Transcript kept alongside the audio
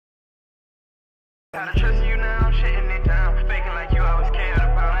Gotta trust you now, I'm shitting it down. Faking like you always cared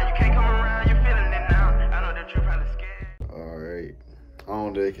about. Now you can't come around, you're feeling it now. I know that you're probably scared. All right. I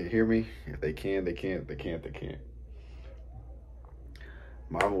don't know if they can hear me. If they can, they can't. If they can't, they can't.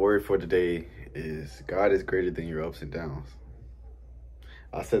 My word for today is God is greater than your ups and downs.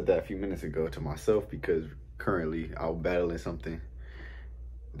 I said that a few minutes ago to myself because currently I'm battling something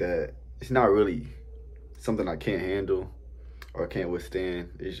that it's not really something I can't handle or can't withstand.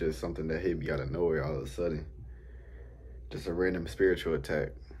 It's just something that hit me out of nowhere all of a sudden. Just a random spiritual attack.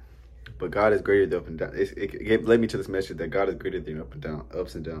 But God is greater than up and down. It led me to this message that God is greater than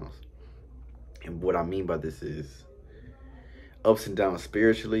ups and downs. And what I mean by this is ups and downs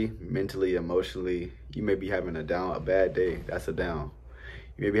spiritually, mentally, emotionally. You may be having a bad day. That's a down.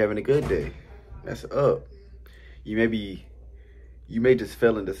 You may be having a good day. That's a up. You may just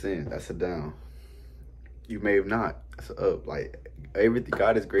fell into sin. That's a down. You may have not. That's a up. Like everything,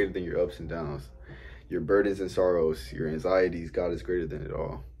 God is greater than your ups and downs. Your burdens and sorrows, your anxieties, God is greater than it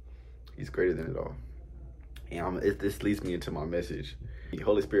all. He's greater than it all. And this leads me into my message. The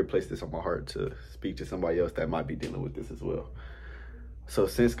Holy Spirit placed this on my heart to speak to somebody else that might be dealing with this as well. So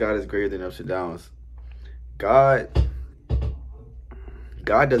since God is greater than ups and downs, God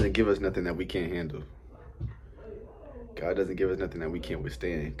doesn't give us nothing that we can't handle. God doesn't give us nothing that we can't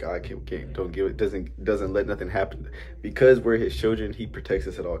withstand. God doesn't let nothing happen. Because we're his children, he protects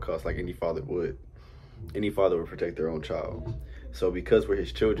us at all costs like any father would. Any father would protect their own child. So because we're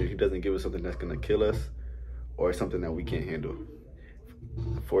his children, he doesn't give us something that's going to kill us or something that we can't handle.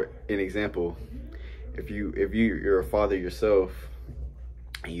 For an example, if you're a father yourself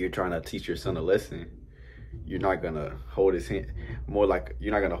and you're trying to teach your son a lesson, you're not going to hold his hand. More like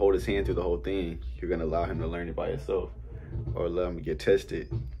you're not going to hold his hand through the whole thing. You're going to allow him to learn it by himself, or allow him to get tested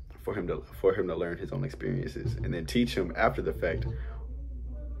for him to learn his own experiences, and then teach him after the fact.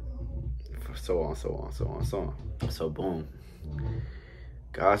 So on. So boom.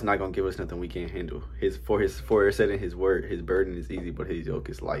 God's not gonna give us nothing we can't handle. For it said in his word, his burden is easy, but his yoke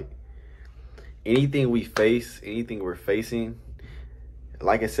is light. Anything we're facing,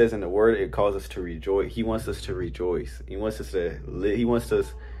 like it says in the word, it calls us to rejoice. He wants us to rejoice. He wants us to live. He wants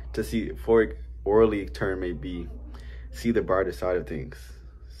us to see, for worldly term may be, see the brighter side of things.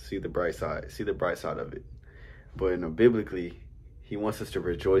 See the bright side of it. But biblically, he wants us to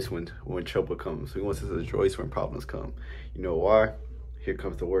rejoice when trouble comes. He wants us to rejoice when problems come. You know why? Here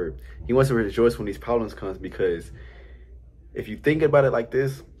comes the word. He wants to rejoice when these problems comes, because if you think about it like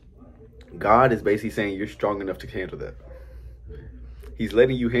this, God is basically saying you're strong enough to handle that. He's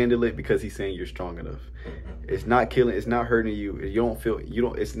letting you handle it because he's saying you're strong enough. It's not killing, it's not hurting you.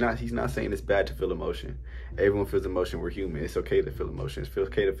 He's not saying it's bad to feel emotion. Everyone feels emotion. We're human. It's okay to feel emotion. It's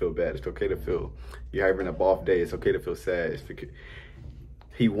okay to feel bad. It's okay to feel you're having a off day. It's okay to feel sad.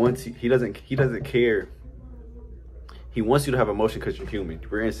 He doesn't care. He wants you to have emotion because you're human.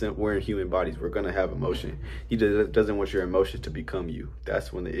 We're in human bodies. We're going to have emotion. He doesn't want your emotions to become you.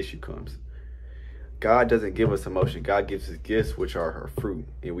 That's when the issue comes. God doesn't give us emotion. God gives us gifts, which are our fruit.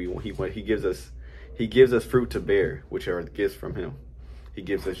 And he gives us fruit to bear, which are gifts from him. He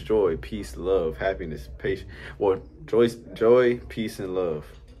gives us joy, peace, love, happiness, patience. Well, joy, peace, and love,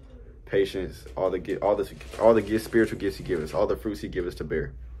 patience. All the gifts, spiritual gifts he gives us, all the fruits he gives us to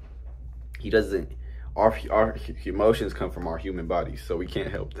bear. He doesn't. Our emotions come from our human bodies, so we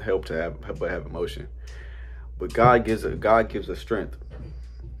can't help but have emotion. But God gives us strength.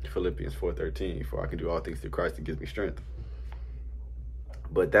 Philippians 4:13. For I can do all things through Christ that gives me strength.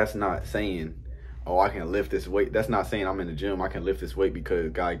 But that's not saying, oh, I can lift this weight. That's not saying I'm in the gym, I can lift this weight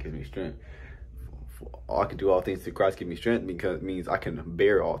because God gives me strength. I can do all things through Christ give me strength, because it means I can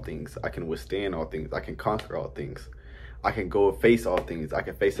bear all things. I can withstand all things. I can conquer all things. I can go face all things. I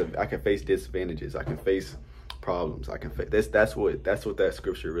can face disadvantages. I can face problems. I can face that's what that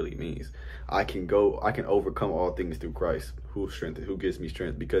scripture really means. I can overcome all things through Christ who gives me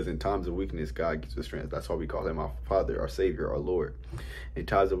strength, because in times of weakness God gives us strength. That's why we call him our Father, our Savior, our Lord. In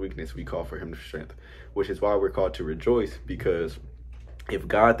times of weakness we call for him strength, which is why we're called to rejoice, because if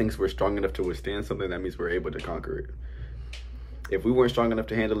God thinks we're strong enough to withstand something, that means we're able to conquer it. If we weren't strong enough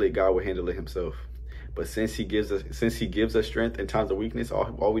to handle it, God would handle it himself. But since he gives us strength in times of weakness,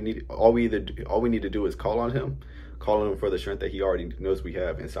 all we need to do is call on him for the strength that he already knows we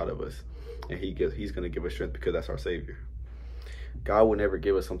have inside of us, and he's going to give us strength because that's our Savior. God will never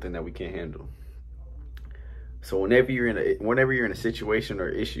give us something that we can't handle. So whenever you're in a situation or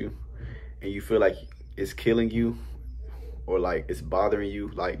issue, and you feel like it's killing you, or like it's bothering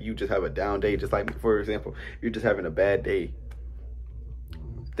you, like you just have a down day, just like, for example, you're just having a bad day.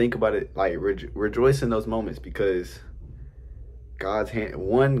 Think about it, like rejoice in those moments, because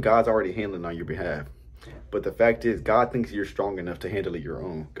God's already handling on your behalf. But the fact is, God thinks you're strong enough to handle it your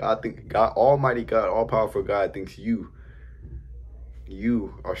own. God, Almighty God, all powerful God thinks you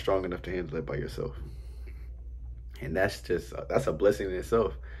are strong enough to handle it by yourself. And that's a blessing in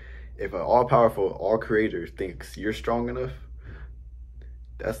itself. If an all powerful, all creator thinks you're strong enough,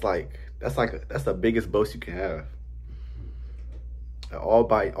 that's the biggest boast you can have. An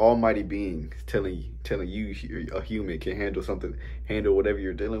almighty being telling you a human can handle whatever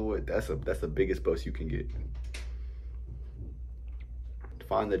you're dealing with. That's the biggest boast you can get.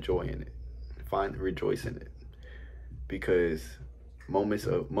 Find the joy in it. Rejoice in it. Because moments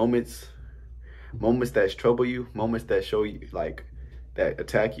that trouble you, moments that show you, like, that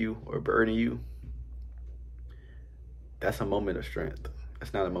attack you or burden you, that's a moment of strength.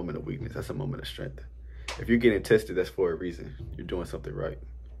 That's not a moment of weakness. That's a moment of strength. If you're getting tested, that's for a reason. You're doing something right.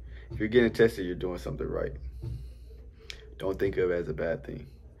 If you're getting tested, you're doing something right. Don't think of it as a bad thing.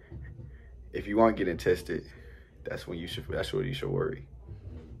 If you aren't getting tested, that's when you should worry.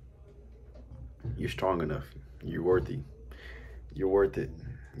 You're strong enough. You're worthy. You're worth it.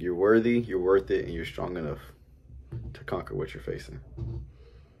 You're worthy, you're worth it, and you're strong enough to conquer what you're facing.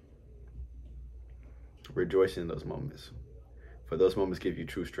 Rejoice in those moments. For those moments give you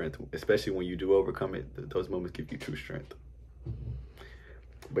true strength. Especially when you do overcome it, those moments give you true strength.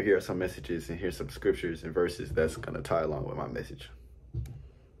 But here are some messages, and here's some scriptures and verses that's going to tie along with my message.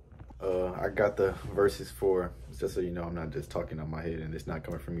 I got the verses for, just so you know, I'm not just talking on my head, and it's not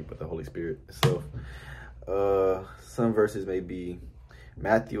coming from me, but the Holy Spirit itself. Some verses may be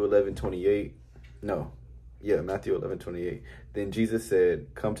Matthew 11:28. Matthew 11:28. Then Jesus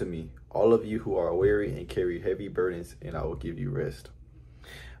said, "Come to me, all of you who are weary and carry heavy burdens, and I will give you rest."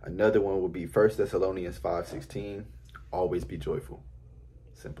 Another one would be 1 Thessalonians 5:16. Always be joyful.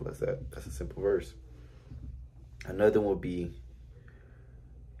 Simple as that. That's a simple verse. Another one would be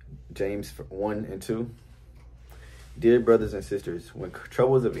James 1:2. Dear brothers and sisters, when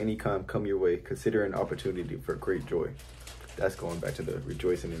troubles of any kind come your way, consider an opportunity for great joy. That's going back to the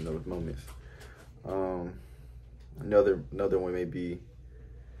rejoicing in those moments. Another one may be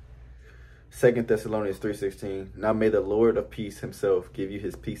 2 Thessalonians 3:16. Now may the Lord of peace himself give you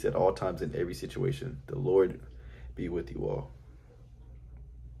his peace at all times in every situation. The Lord be with you all.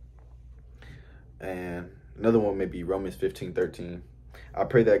 And another one may be Romans 15:13. I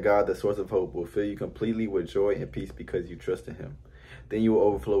pray that God, the source of hope, will fill you completely with joy and peace because you trust in him. Then you will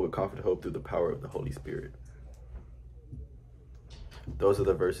overflow with confident hope through the power of the Holy Spirit. Those are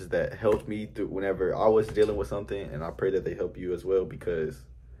the verses that helped me through whenever I was dealing with something, and I pray that they help you as well, because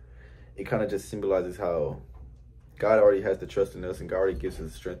it kind of just symbolizes how God already has the trust in us, and God already gives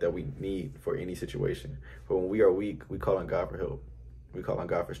us the strength that we need for any situation. But when we are weak, we call on God for help. We call on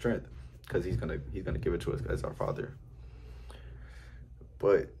God for strength, because he's gonna give it to us as our Father.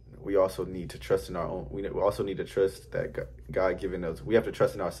 But we also need to trust in our own. We also need to trust that God given us. We have to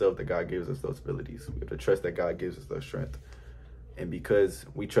trust in ourselves that God gives us those abilities. We have to trust that God gives us those strength. And because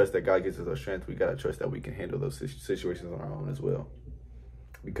we trust that God gives us those strength, we gotta trust that we can handle those situations on our own as well.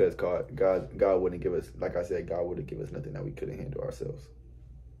 Because God wouldn't give us, like I said, God wouldn't give us nothing that we couldn't handle ourselves.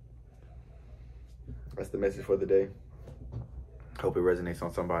 That's the message for the day. Hope it resonates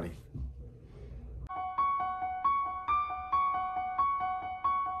on somebody.